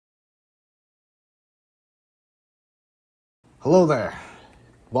Hello there,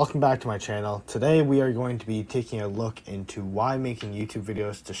 welcome back to my channel. Today we are going to be taking a look into why making YouTube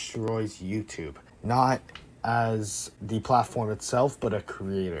videos destroys YouTube. Not as the platform itself, but a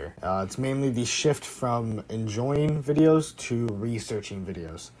creator. It's mainly the shift from enjoying videos to researching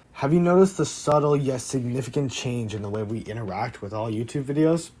videos. Have you noticed the subtle yet significant change in the way we interact with all YouTube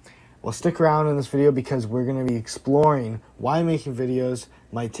videos? Well, stick around in this video because we're going to be exploring why making videos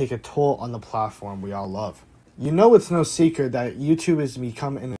might take a toll on the platform we all love. You know, it's no secret that YouTube has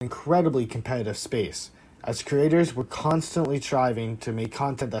become an incredibly competitive space. As creators, we're constantly striving to make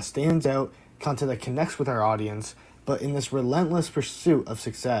content that stands out, content that connects with our audience, but in this relentless pursuit of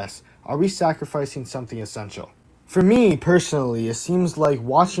success, are we sacrificing something essential? For me, personally, it seems like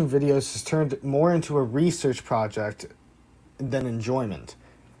watching videos has turned more into a research project than enjoyment.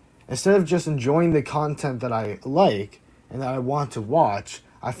 Instead of just enjoying the content that I like and that I want to watch,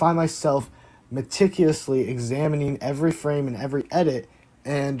 I find myself meticulously examining every frame and every edit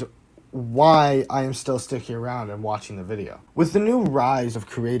and why I am still sticking around and watching the video. With the new rise of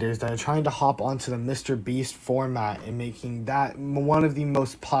creators that are trying to hop onto the mrbeast format and making that one of the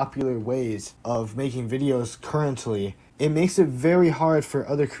most popular ways of making videos currently, it makes it very hard for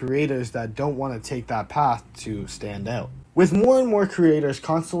other creators that don't want to take that path to stand out. With more and more creators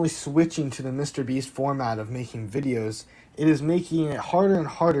constantly switching to the mrbeast format of making videos, it is making it harder and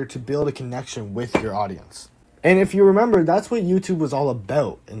harder to build a connection with your audience. And if you remember, that's what YouTube was all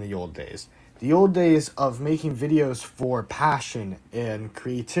about in the old days. The old days of making videos for passion and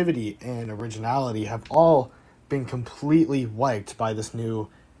creativity and originality have all been completely wiped by this new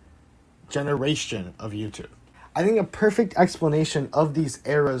generation of YouTube. I think a perfect explanation of these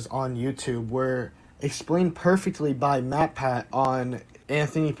eras on YouTube were explained perfectly by MatPat on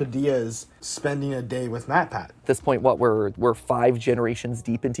Anthony Padilla's Spending a Day with MatPat. At this point, what we're 5 generations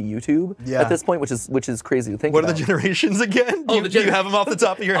deep into YouTube. Yeah. At this point, which is crazy to think What about. are the generations again? Oh, do you have them off the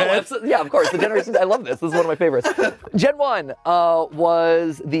top of your head? Yeah, of course. The generations. I love this. This is one of my favorites. Gen 1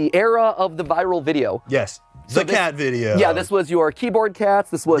 was the era of the viral video. Yes. So The cat video. Yeah, this was your keyboard cats.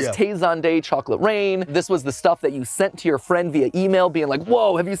 This was Yeah. Tay Chocolate Rain. This was the stuff that you sent to your friend via email being like,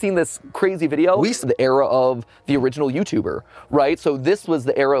 whoa, have you seen this crazy video? The era of the original YouTuber, right? So this was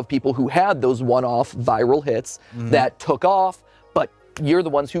the era of people who had those one-off viral hits that took off, but you're the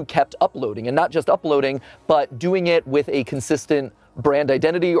ones who kept uploading, and not just uploading, but doing it with a consistent brand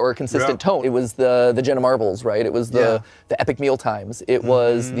identity or a consistent tone. It was the Jenna Marbles, right? It was the Epic Meal Times. It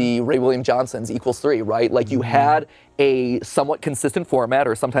was the Ray William Johnson's =3, right? Like you had a somewhat consistent format,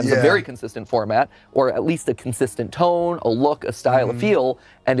 or sometimes a very consistent format, or at least a consistent tone, a look, a style, a feel,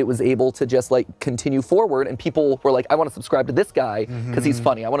 and it was able to just like continue forward, and people were like, I want to subscribe to this guy because he's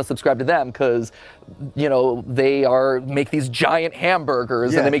funny. I want to subscribe to them because, you know, they make these giant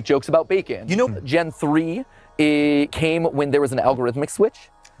hamburgers and they make jokes about bacon. You know, Gen 3, it came when there was an algorithmic switch.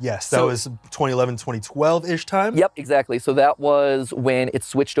 Yes, that was 2011, 2012-ish time. Yep, exactly. So that was when it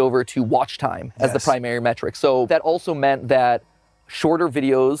switched over to watch time as the primary metric. So that also meant that shorter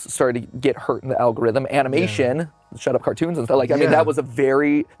videos started to get hurt in the algorithm. Animation, shut up cartoons and stuff. Like, I mean, that was a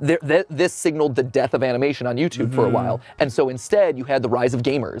very, this signaled the death of animation on YouTube for a while. And so instead, you had the rise of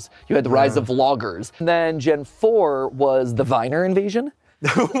gamers. You had the rise of vloggers. And then Gen 4 was the Viner invasion.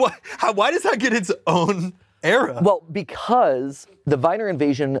 Why does that get its own era? Well, because the Viner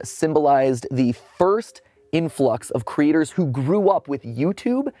invasion symbolized the first influx of creators who grew up with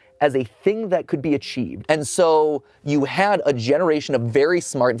YouTube as a thing that could be achieved. And so you had a generation of very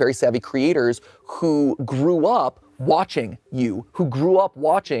smart, very savvy creators who grew up watching you, who grew up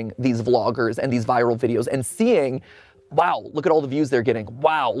watching these vloggers and these viral videos and seeing, wow, look at all the views they're getting.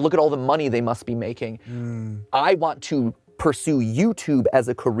 Wow, look at all the money they must be making. I want to pursue YouTube as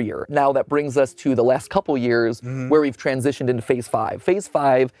a career. Now that brings us to the last couple years where we've transitioned into phase 5. Phase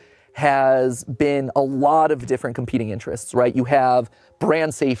 5 has been a lot of different competing interests, right? You have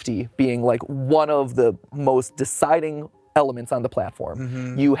brand safety being like one of the most deciding elements on the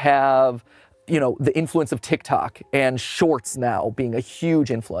platform. You have, you know, the influence of TikTok and shorts now being a huge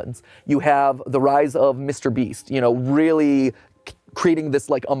influence. You have the rise of mrbeast, you know, really creating this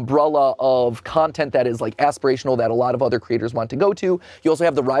like umbrella of content that is like aspirational that a lot of other creators want to go to. You also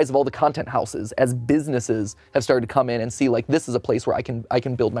have the rise of all the content houses as businesses have started to come in and see like this is a place where I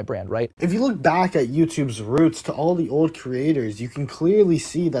can build my brand, right? If you look back at YouTube's roots to all the old creators, you can clearly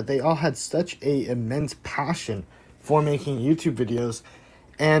see that they all had such a immense passion for making YouTube videos.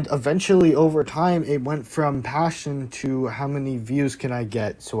 And eventually, over time, it went from passion to how many views can I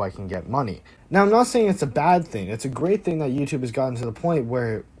get so I can get money. Now, I'm not saying it's a bad thing. It's a great thing that YouTube has gotten to the point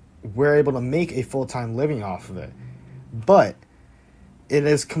where we're able to make a full-time living off of it. But it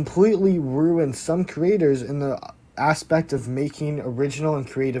has completely ruined some creators in the aspect of making original and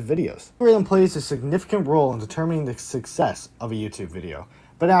creative videos. The algorithm plays a significant role in determining the success of a YouTube video.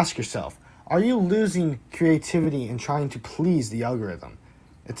 But ask yourself, are you losing creativity in trying to please the algorithm?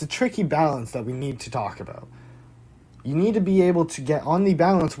 It's a tricky balance that we need to talk about. You need to be able to get on the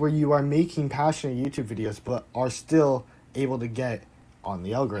balance where you are making passionate YouTube videos but are still able to get on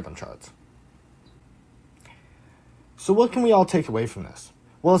the algorithm charts. So what can we all take away from this?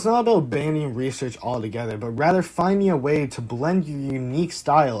 Well, it's not about banning research altogether, but rather finding a way to blend your unique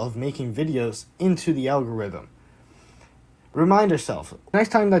style of making videos into the algorithm. Remind yourself, next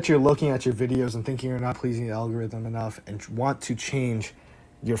time that you're looking at your videos and thinking you're not pleasing the algorithm enough and want to change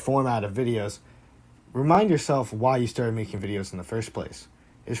your format of videos, remind yourself why you started making videos in the first place.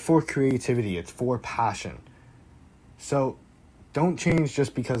 It's for creativity, it's for passion. So don't change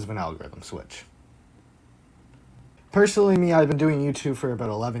just because of an algorithm switch. Personally, me, I've been doing YouTube for about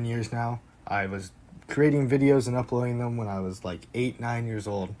 11 years now. I was creating videos and uploading them when I was like 8, 9 years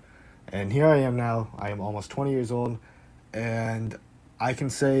old. And here I am now. I am almost 20 years old. And I can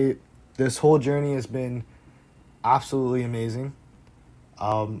say this whole journey has been absolutely amazing.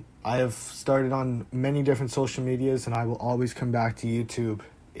 I have started on many different social medias, and I will always come back to YouTube.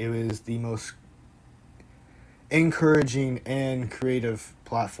 It was the most encouraging and creative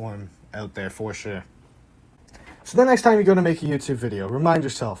platform out there for sure. So the next time you're going to make a YouTube video, remind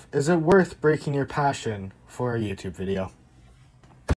yourself, is it worth breaking your passion for a YouTube video?